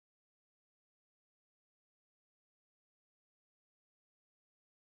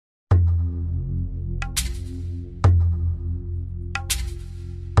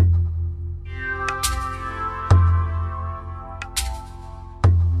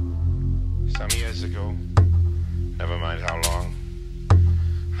Some years ago, never mind how long,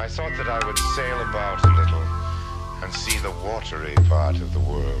 I thought that I would sail about a little and see the watery part of the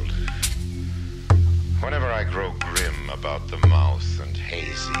world. Whenever I grow grim about the mouth and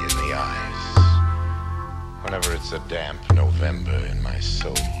hazy in the eyes, whenever it's a damp November in my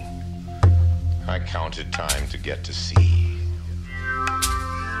soul, I counted time to get to sea.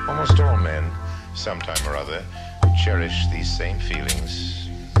 Almost all men, sometime or other, cherish these same feelings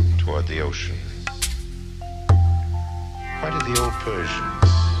toward the ocean. Why did the old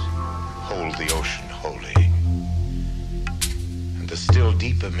Persians hold the ocean holy? And the still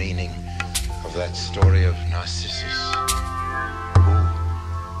deeper meaning of that story of Narcissus, who,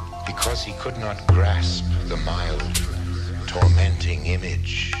 because he could not grasp the mild, tormenting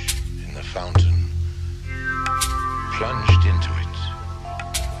image in the fountain, plunged into it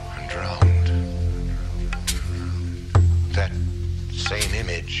and drowned. That same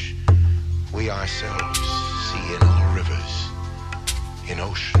image we ourselves see in all rivers, in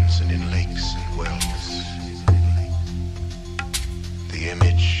oceans and in lakes and wells. The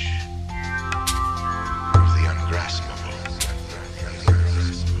image of the ungraspable,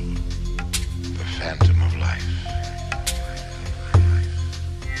 the phantom of life.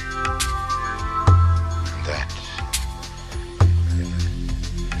 And that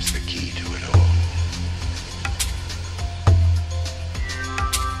is the key to it all.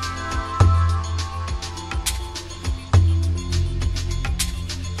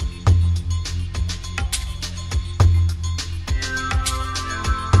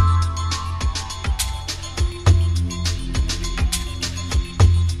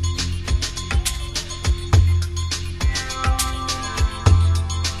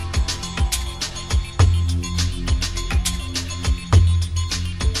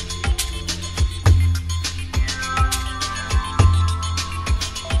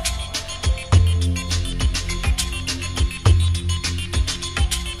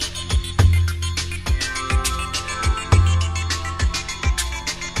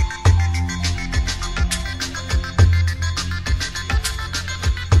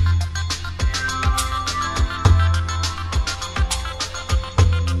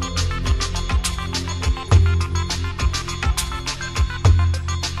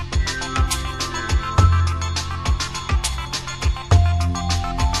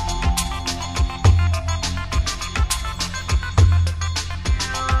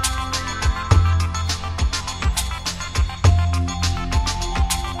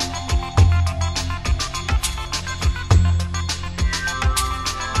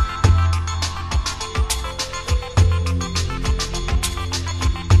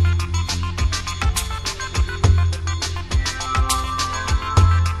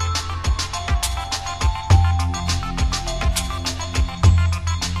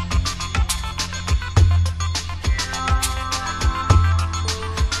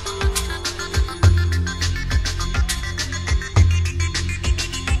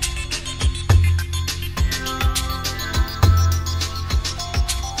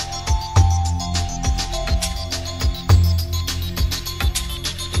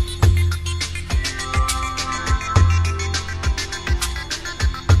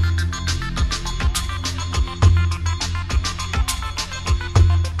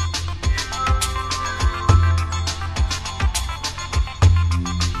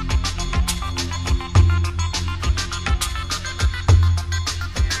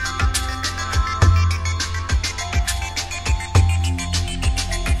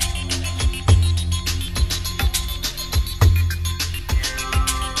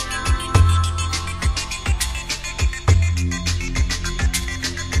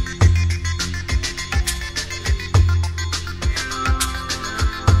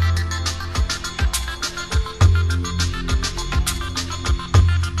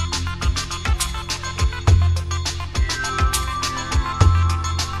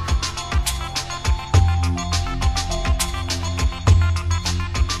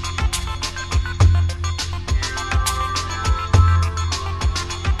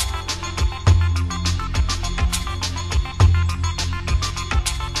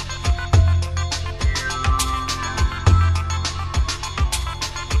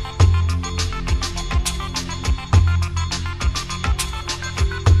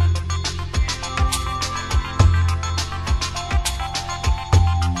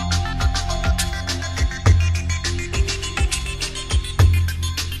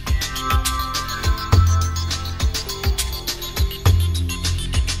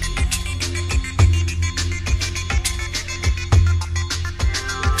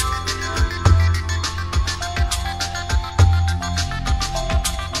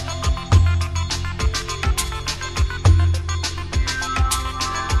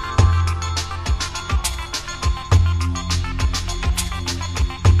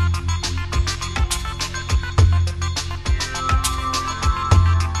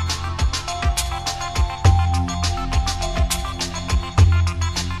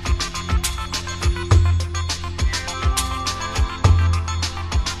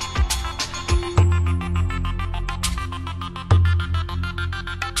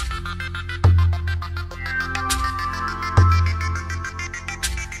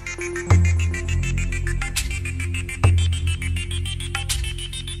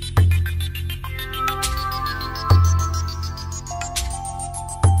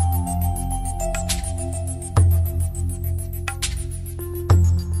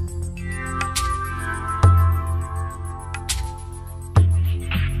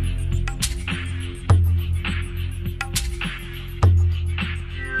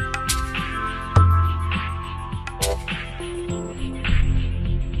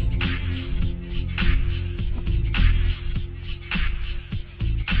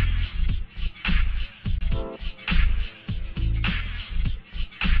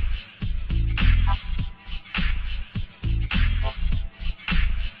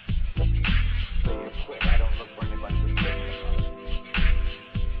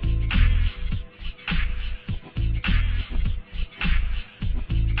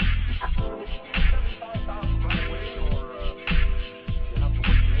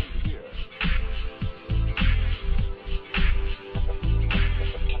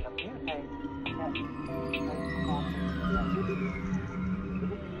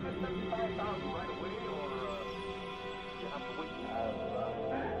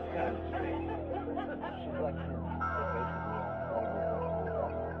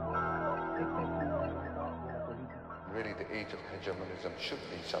 Really, the age of hegemonism should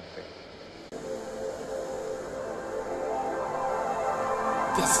be something.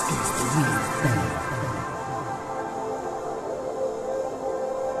 This is the real thing.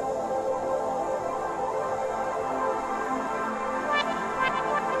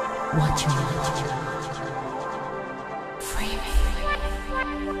 Watch me.